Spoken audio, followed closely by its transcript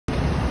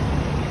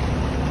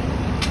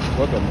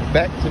Welcome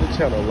back to the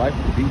channel, Life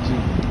with BG.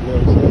 You know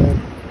what I'm saying?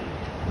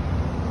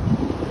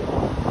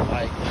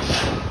 Like,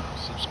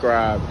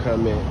 subscribe,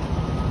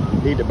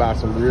 comment. Need to buy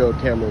some real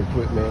camera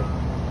equipment.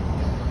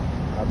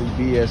 I be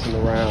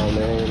BSing around,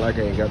 man. Like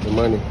I ain't got the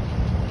money.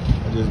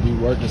 I just be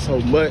working so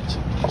much.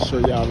 I'll show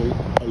y'all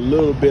a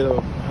little bit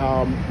of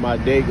how my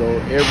day go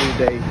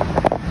every day.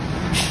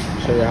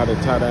 Show you how to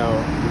tie down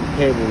the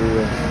cable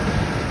reel.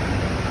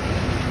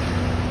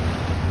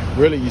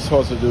 Really, you're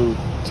supposed to do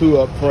 2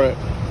 up front,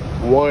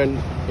 1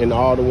 in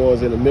all the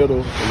ones in the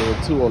middle, and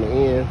then 2 on the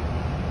end.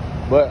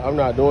 But I'm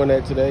not doing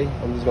that today.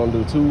 I'm just gonna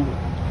do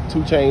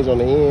two chains on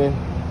the end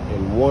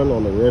and 1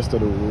 on the rest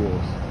of the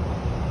reels.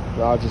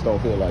 So I just don't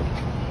feel like it.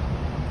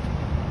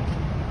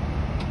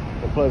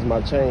 And plus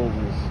my chain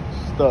is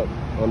stuck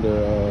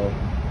under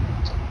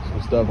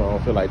some stuff. I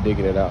don't feel like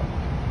digging it out.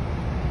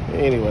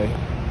 Anyway,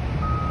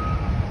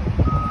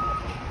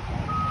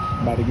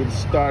 about to get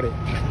started.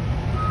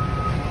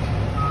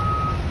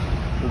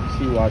 You can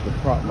see where I can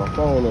prop my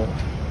phone up.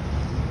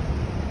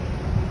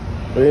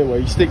 But anyway,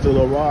 you stick the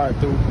little rod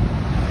through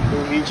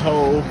each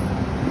hole,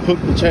 hook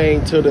the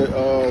chain to the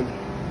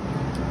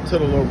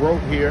little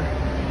rope here,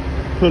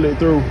 pull it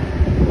through.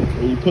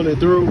 When you pull it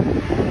through,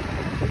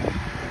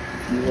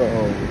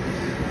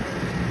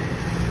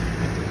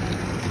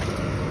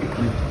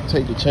 you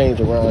take the chains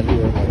around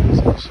here like this.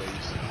 I'll show you.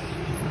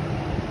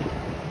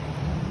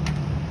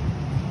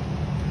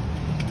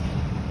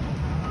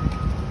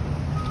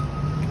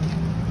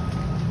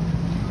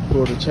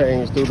 Pull the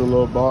chains through the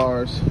little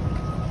bars,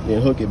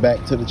 then hook it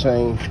back to the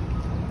chain.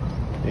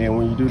 And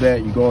when you do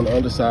that, you go on the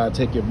underside,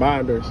 take your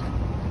binders,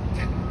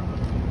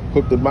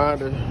 hook the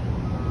binder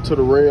to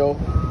the rail,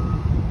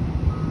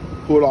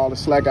 pull all the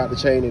slack out the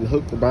chain, and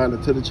hook the binder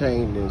to the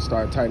chain, and then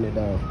start tightening it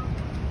down.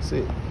 That's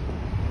it.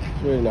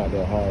 It's really not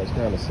that hard. It's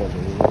kind of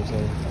simple, you know what I'm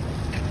saying?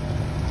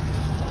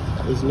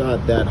 It's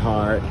not that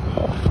hard.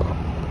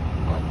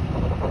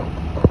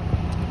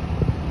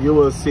 You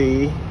will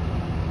see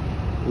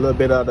a little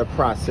bit of the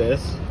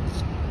process.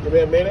 Give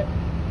me a minute.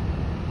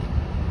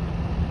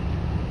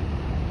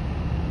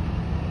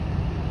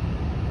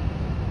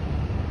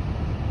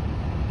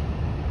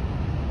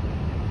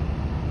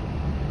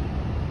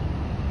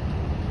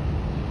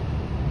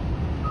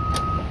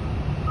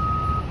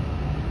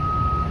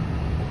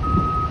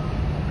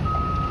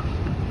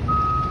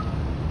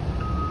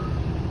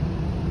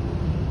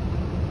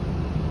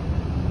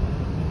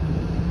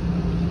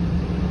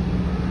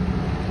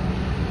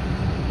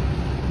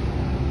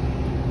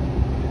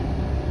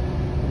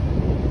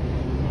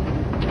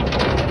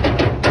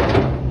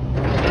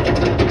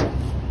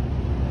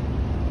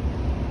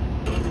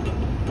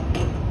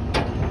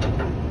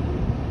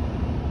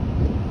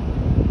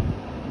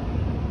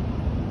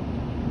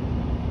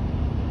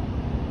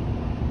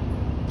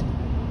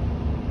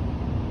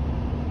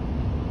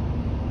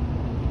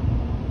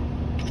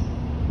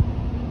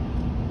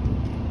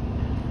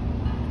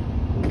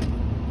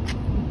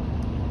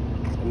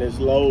 This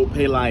load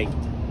it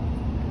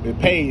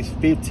pays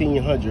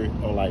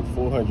 $1,500 on like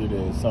 400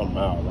 and something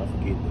miles. I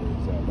forget the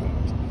exact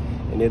miles.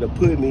 And it'll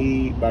put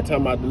me, by the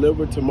time I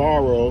deliver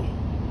tomorrow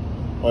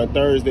on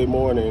Thursday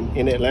morning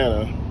in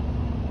Atlanta,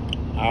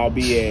 I'll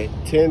be at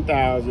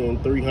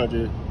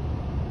 10,300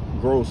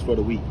 gross for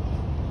the week.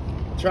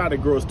 I tried to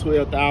gross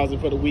 12,000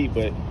 for the week,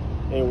 but it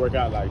didn't work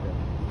out like that.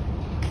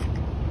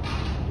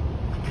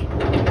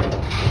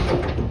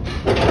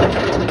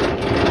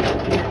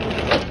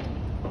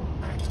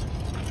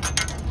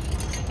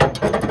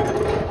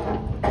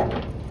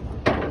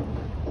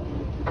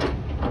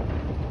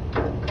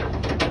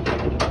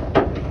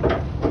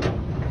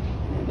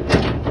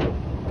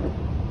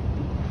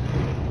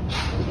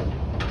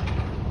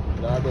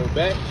 Now I go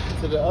back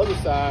to the other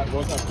side.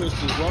 Once I push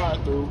this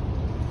rod through,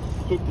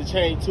 hook the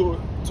chain to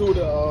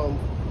the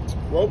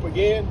rope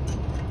again,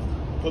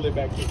 pull it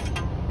back in.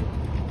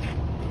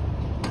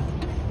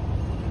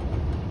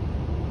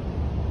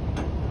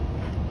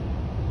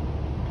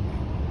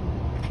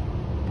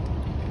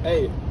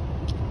 Hey,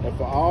 and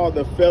for all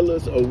the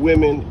fellas or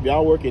women, if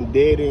y'all working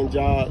dead-end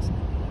jobs,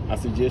 I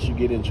suggest you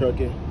get in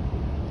trucking,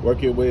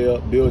 work your way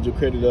up, build your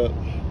credit up,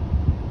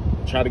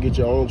 try to get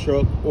your own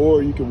truck,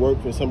 or you can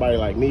work for somebody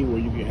like me where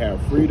you can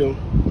have freedom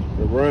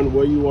to run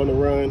where you want to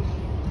run,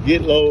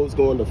 get loads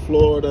going to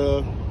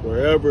Florida,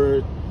 wherever,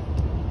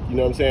 you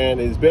know what I'm saying?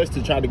 It's best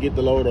to try to get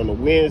the load on a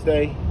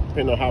Wednesday,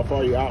 depending on how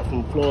far you're out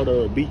from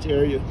Florida or beach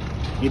area.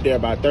 Get there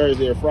by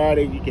Thursday or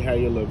Friday, you can have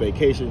your little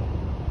vacation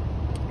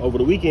over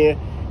the weekend,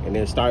 and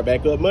then start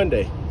back up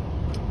Monday.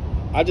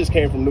 I just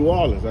came from New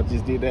Orleans. I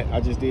just did that.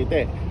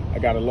 I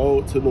got a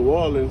load to New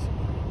Orleans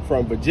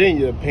from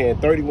Virginia, paying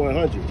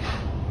 $3,100.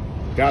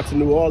 Got to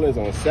New Orleans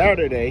on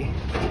Saturday.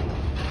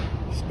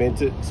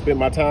 Spent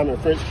my time in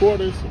French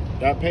Quarters.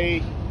 Got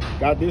paid.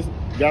 Got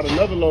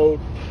another load.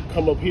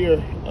 Come up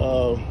here.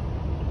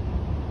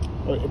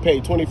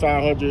 Paid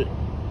 $2,500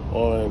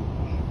 on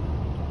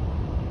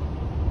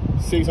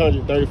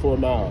 634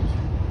 miles.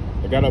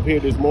 I got up here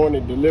this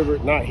morning,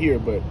 delivered, not here,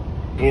 but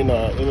in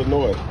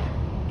Illinois.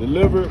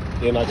 Delivered,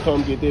 then I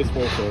come get this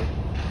one for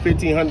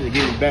 $1,500 to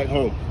get me back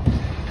home.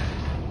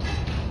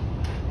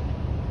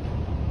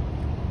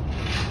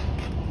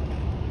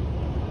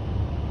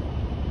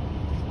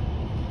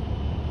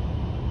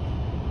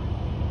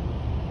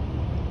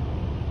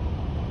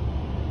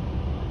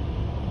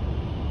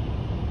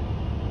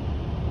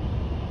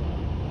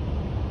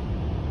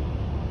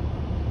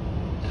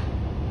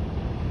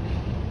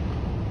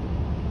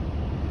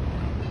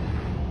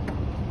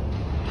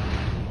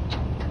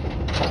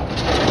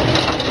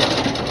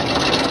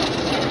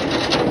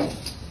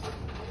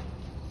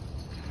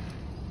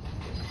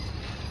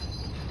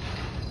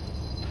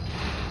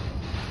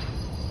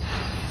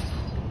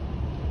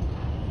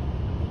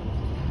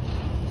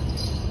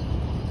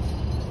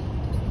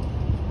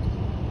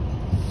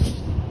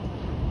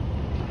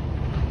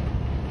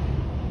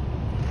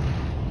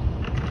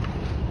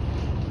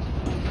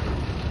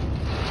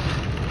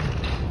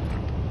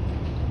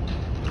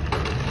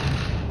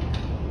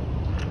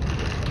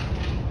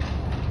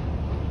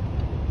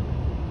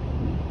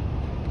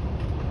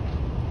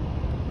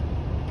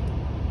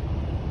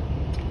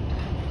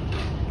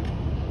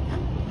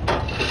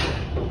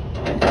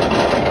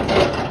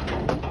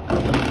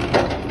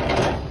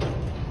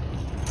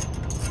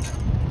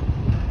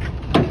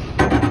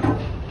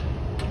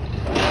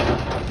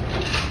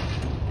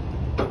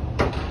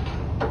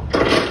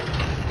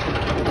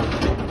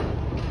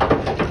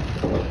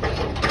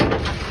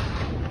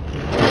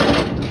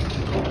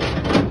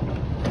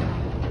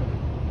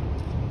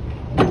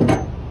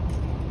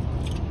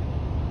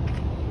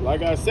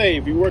 Like I say,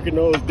 if you're working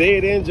those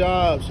dead-end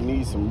jobs, you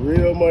need some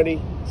real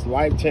money. It's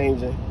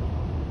life-changing.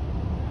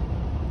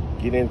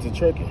 Get into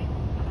trucking.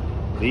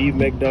 Leave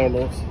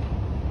McDonald's,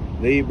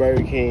 leave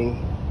Burger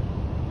King,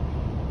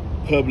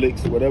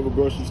 Publix, whatever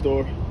grocery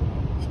store.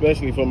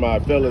 Especially for my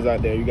fellas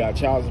out there, you got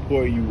child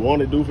support you want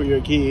to do for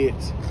your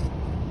kids.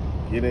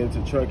 Get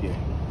into trucking.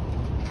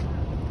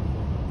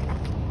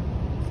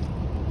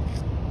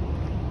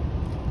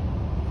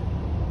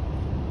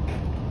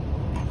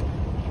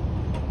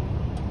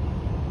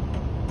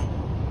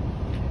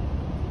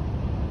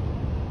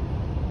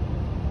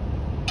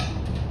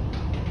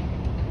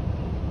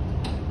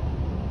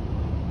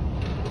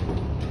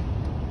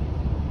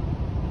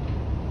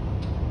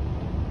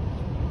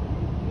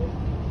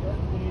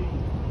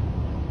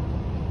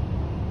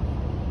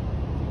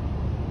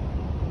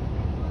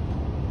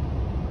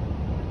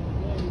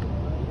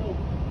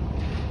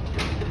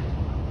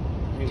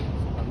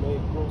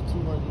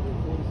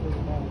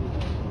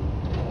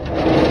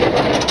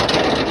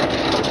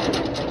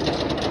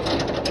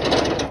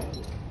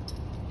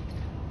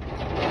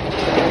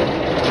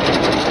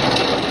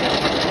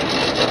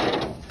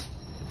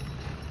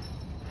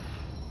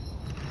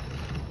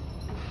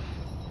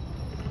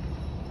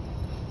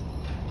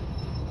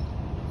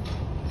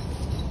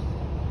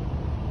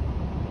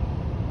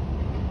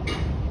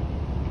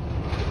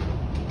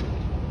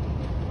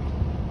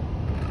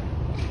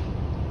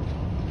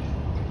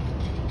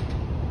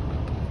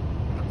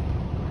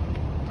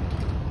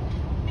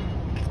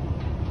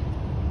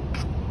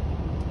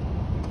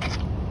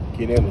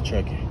 Get into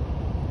trucking.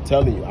 I'm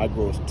telling you, I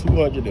grossed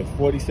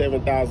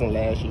 $247,000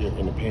 last year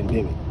in the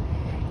pandemic.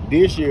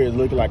 This year is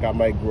looking like I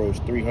might gross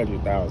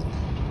 $300,000,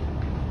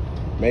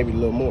 maybe a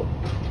little more.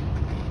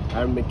 I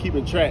haven't been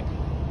keeping track.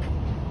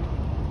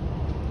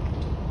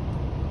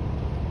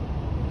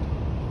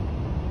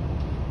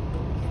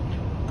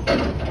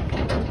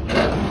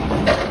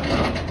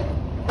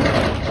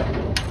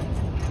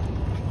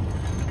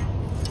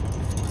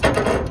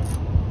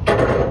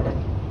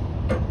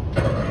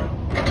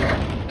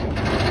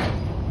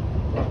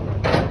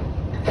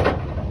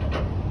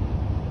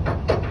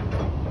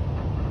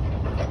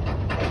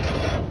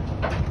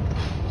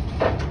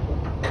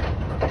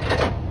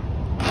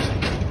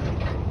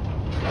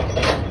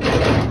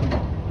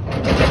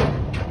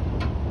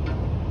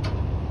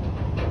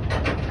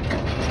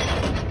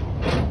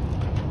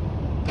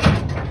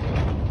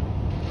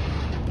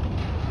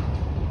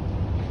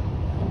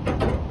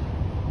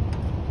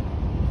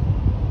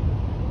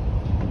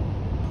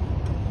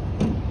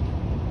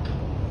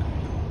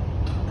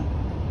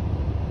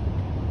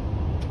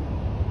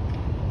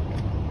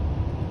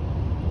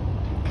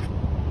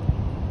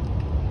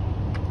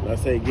 I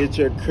say get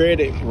your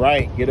credit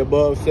right, get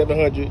above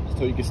 700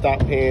 so you can stop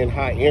paying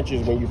high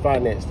interest when you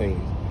finance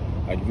things.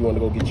 Like if you want to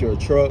go get you a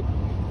truck,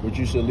 which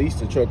you should lease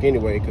the truck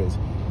anyway, because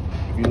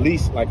if you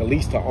lease, like a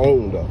lease to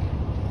own though,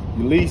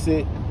 you lease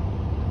it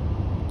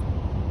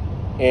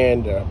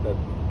and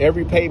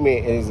every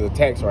payment is a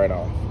tax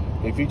write-off.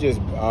 If you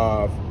just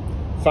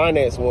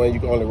finance one,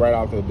 you can only write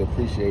off the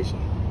depreciation.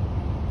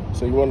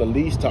 So you want to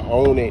lease to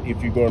own it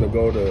if you're going to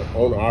go the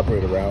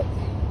owner-operator route.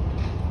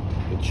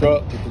 The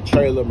truck with the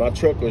trailer, my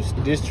truck was,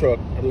 this truck,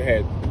 I only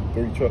had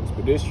 3 trucks,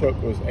 but this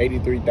truck was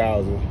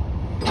 $83,000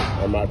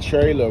 and my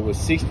trailer was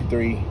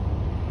 $63,000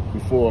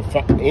 before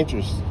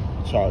interest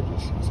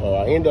charges. So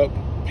I end up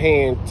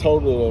paying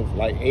total of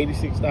like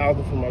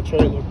 $86,000 for my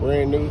trailer,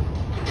 brand new.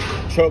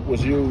 The truck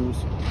was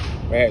used.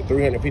 I had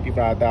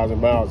 355,000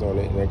 miles on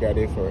it and I got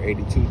it for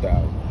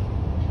 $82,000.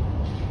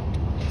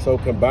 So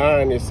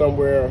combined is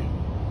somewhere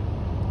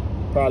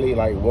probably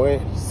like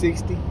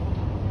 160.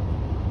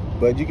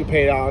 But you can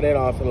pay all that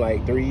off in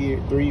like 4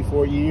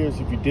 years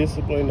if you're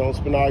disciplined. Don't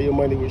spend all your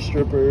money with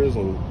strippers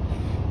and,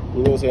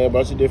 you know what I'm saying, a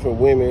bunch of different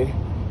women.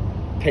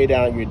 Pay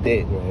down your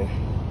debt, man.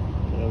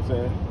 You know what I'm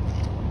saying?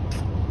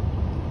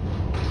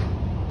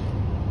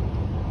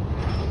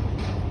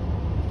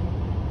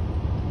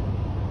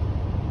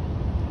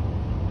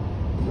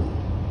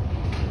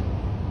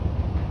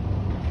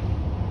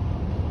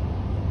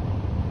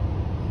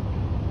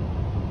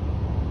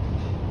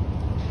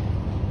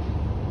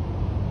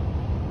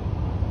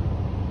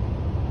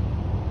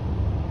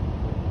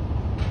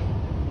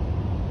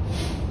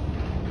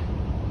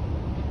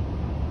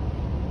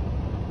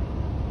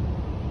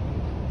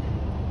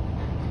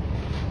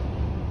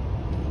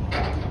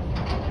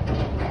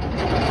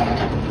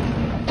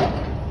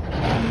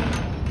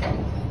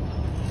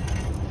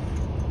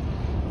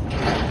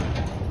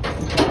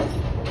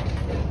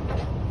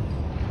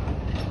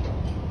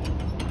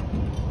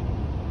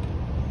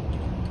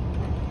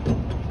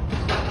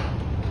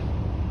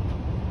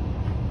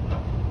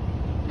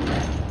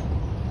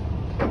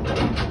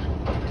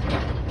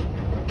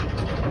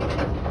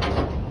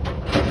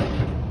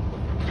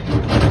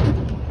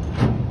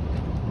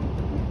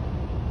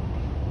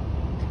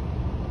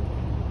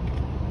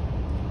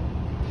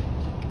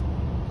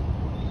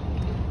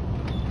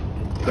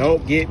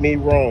 Don't get me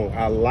wrong,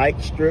 I like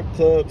strip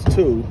clubs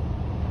too,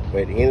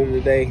 but at the end of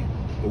the day,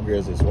 them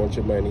girls just want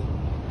your money,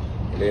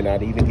 and they're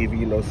not even giving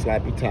you no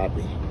slappy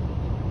toppy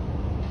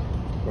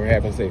or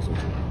having sex with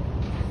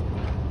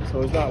you.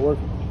 So it's not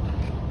working.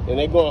 And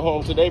they going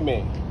home to their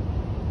man.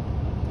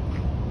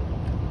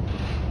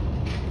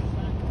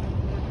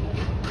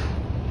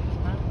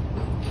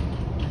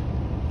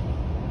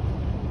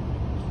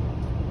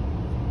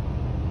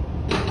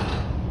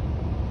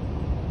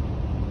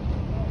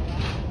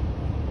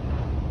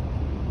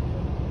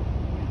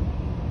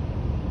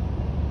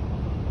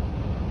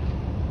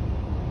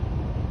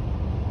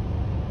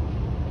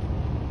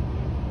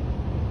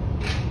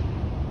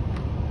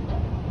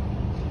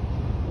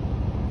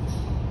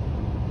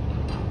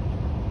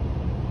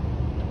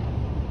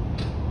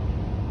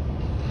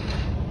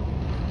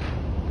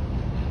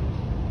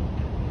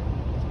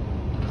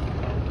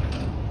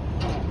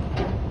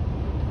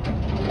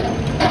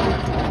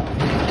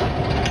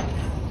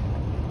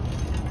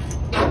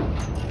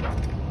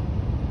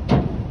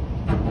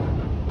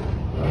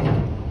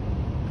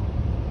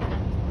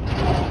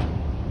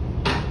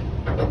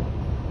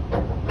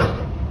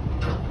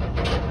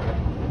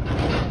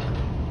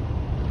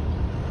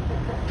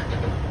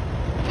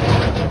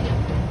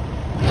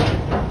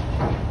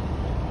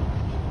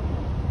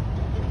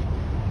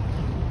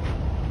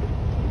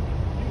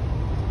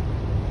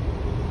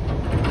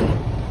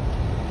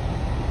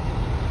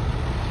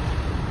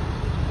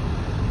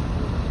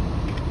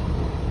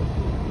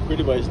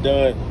 Pretty much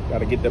done.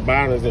 Gotta get the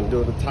binders and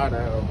do the tie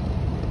down.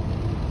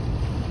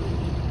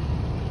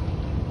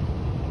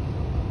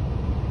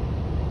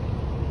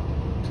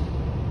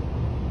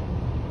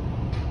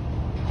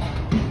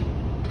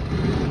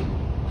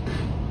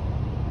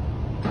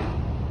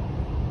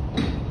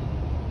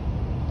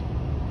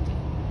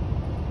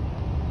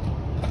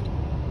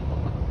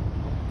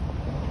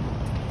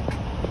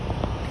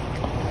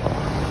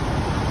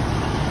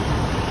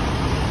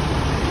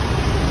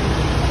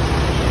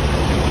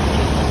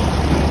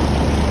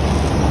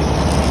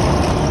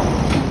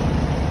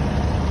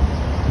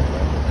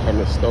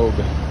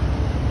 Stoga.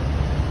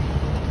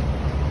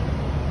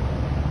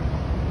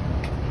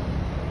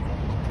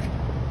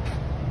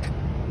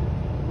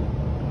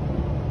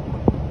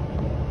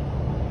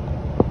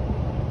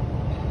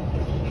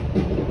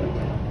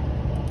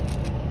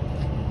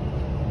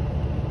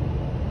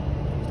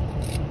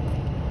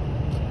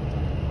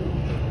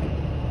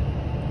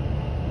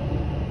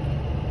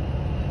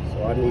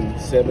 So I need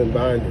 7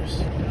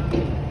 binders.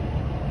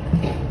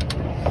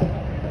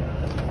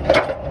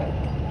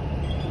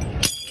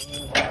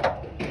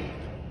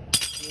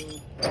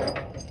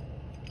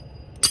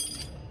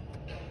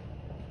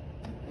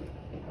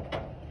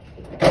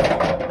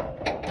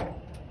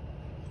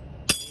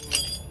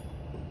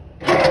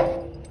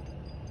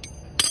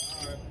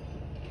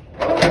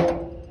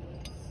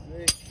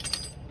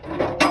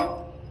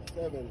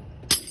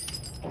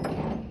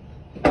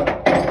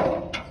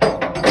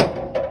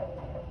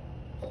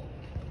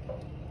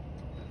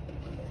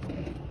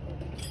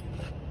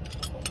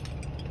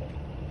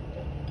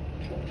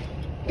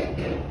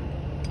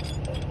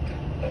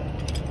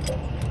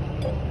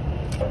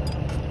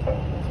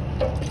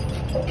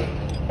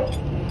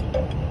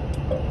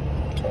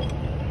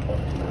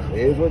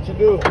 Here's what you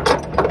do.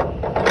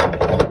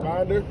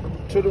 Binder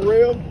to the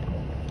rim.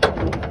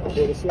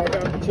 Then to slack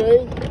out the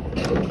chain.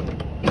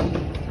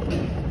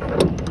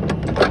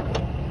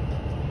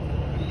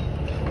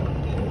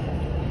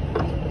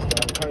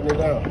 Start tightening it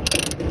down.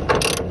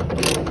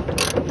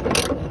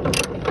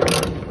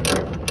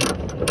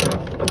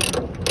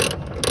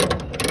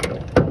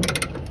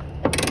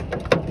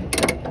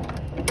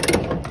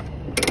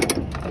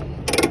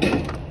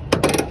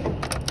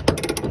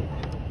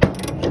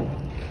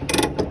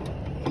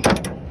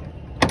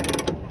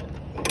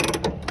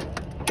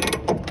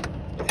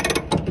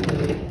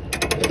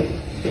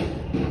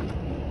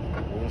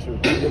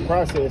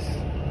 process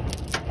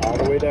all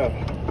the way down.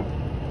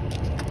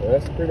 And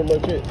that's pretty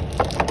much it.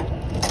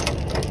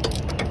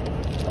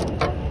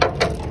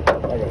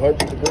 Like 100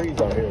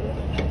 degrees out here, man.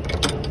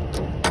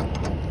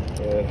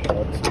 And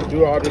I'll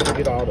do all this to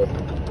get all the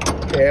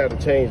air out of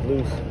the chains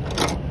loose.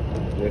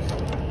 Just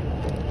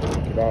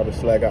get all the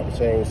slack out the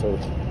chain so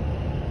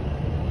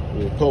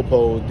the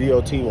popo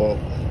DOT won't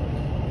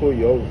pull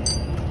you over.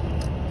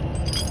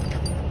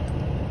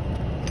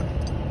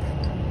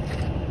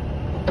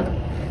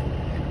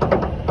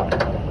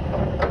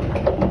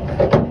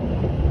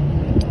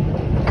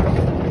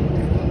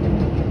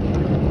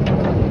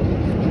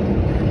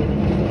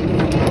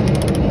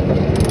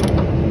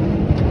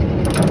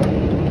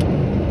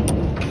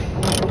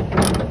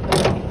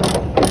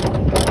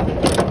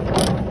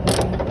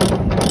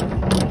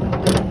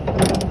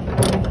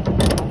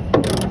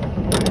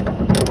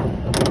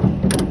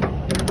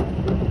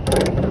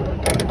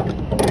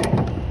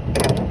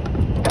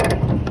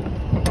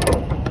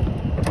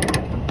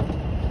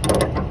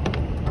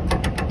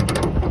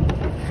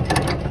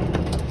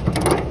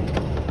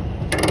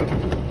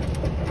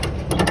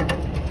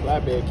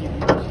 Flatbed keep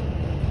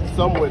you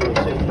somewhat in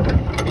shape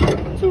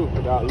too,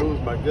 without lose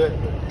my gut.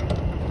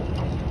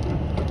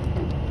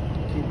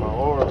 Keep my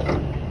arms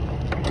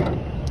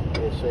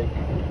in shape.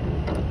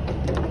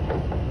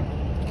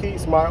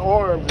 Keeps my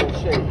arms in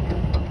shape.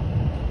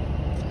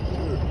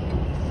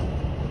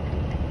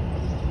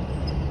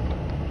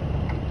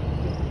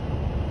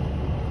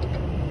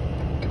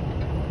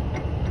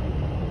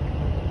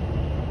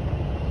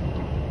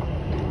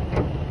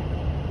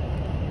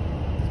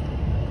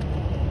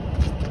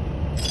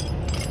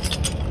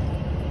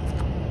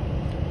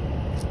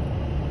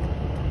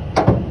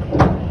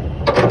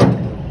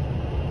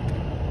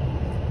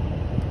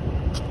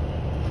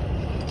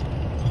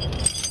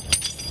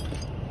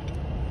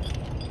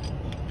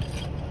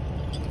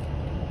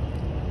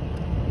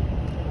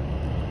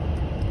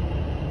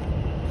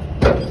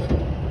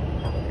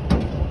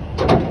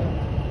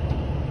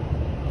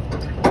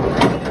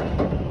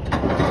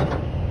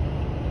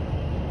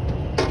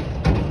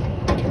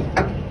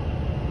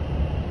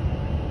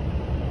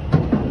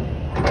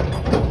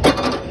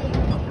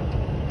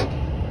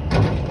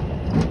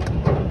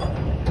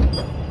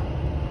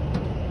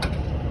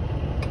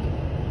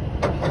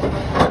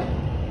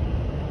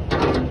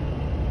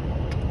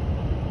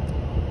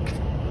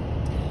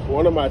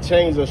 One of my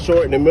chains are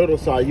short in the middle,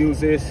 so I use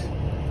this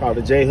called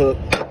the J hook.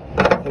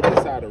 Hook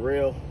inside the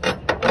rail.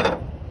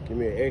 Give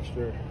me an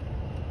extra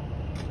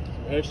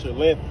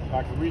length if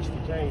I can reach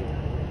the chain.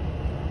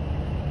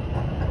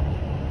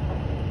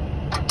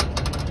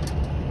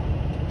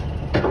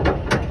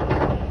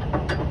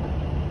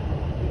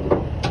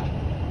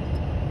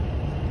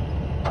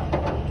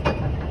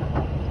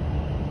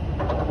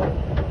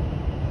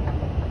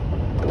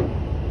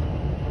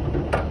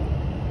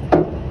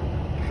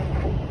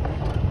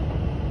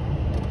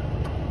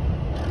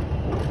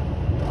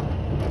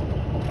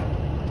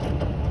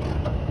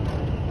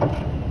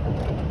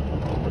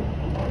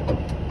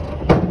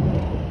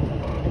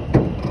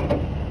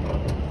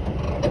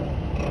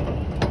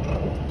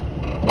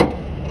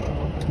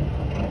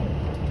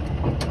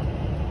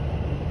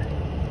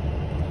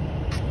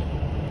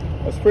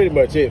 That's pretty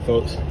much it,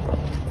 folks.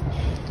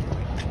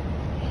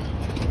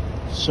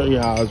 Show you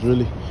how it's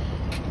really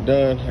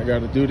done. I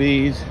gotta do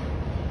these.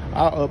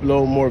 I'll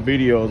upload more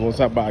videos once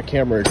I buy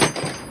camera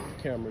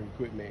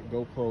equipment,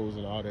 GoPros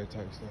and all that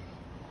type of stuff.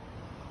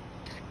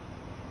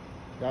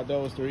 Got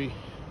those 3.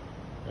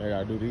 I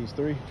gotta do these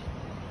 3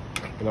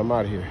 and I'm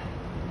out of here.